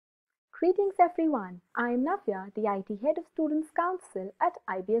Greetings everyone, I am Navya, the IT Head of Students Council at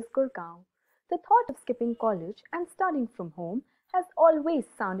IBS Gurgaon. The thought of skipping college and studying from home has always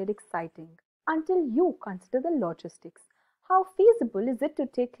sounded exciting until you consider the logistics. How feasible is it to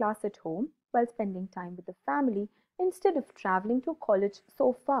take class at home while spending time with the family instead of traveling to college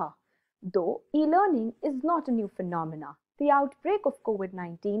so far? Though e-learning is not a new phenomena, the outbreak of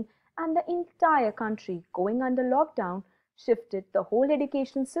COVID-19 and the entire country going under lockdown shifted the whole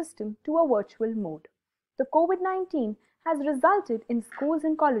education system to a virtual mode. The COVID-19 has resulted in schools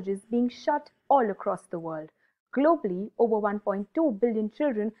and colleges being shut all across the world. Globally, over 1.2 billion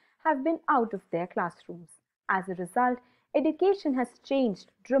children have been out of their classrooms. As a result, education has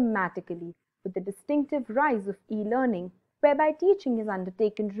changed dramatically with the distinctive rise of e-learning, whereby teaching is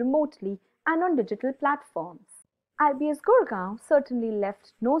undertaken remotely and on digital platforms. IBS Gurgaon certainly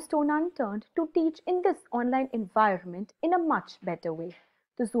left no stone unturned to teach in this online environment in a much better way.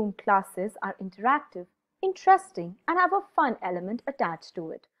 The Zoom classes are interactive, interesting, and have a fun element attached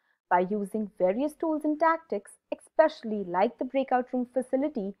to it. By using various tools and tactics, especially like the breakout room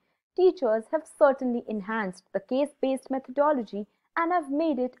facility, teachers have certainly enhanced the case-based methodology and have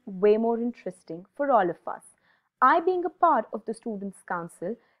made it way more interesting for all of us. I, being a part of the Students'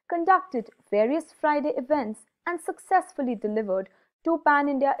 Council, conducted various Friday events and successfully delivered 2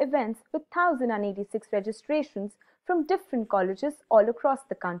 Pan-India events with 1,086 registrations from different colleges all across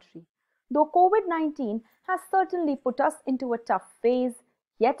the country. Though COVID-19 has certainly put us into a tough phase,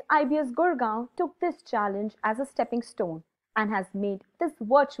 yet IBS Gurgaon took this challenge as a stepping stone and has made this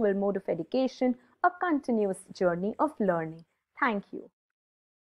virtual mode of education a continuous journey of learning. Thank you.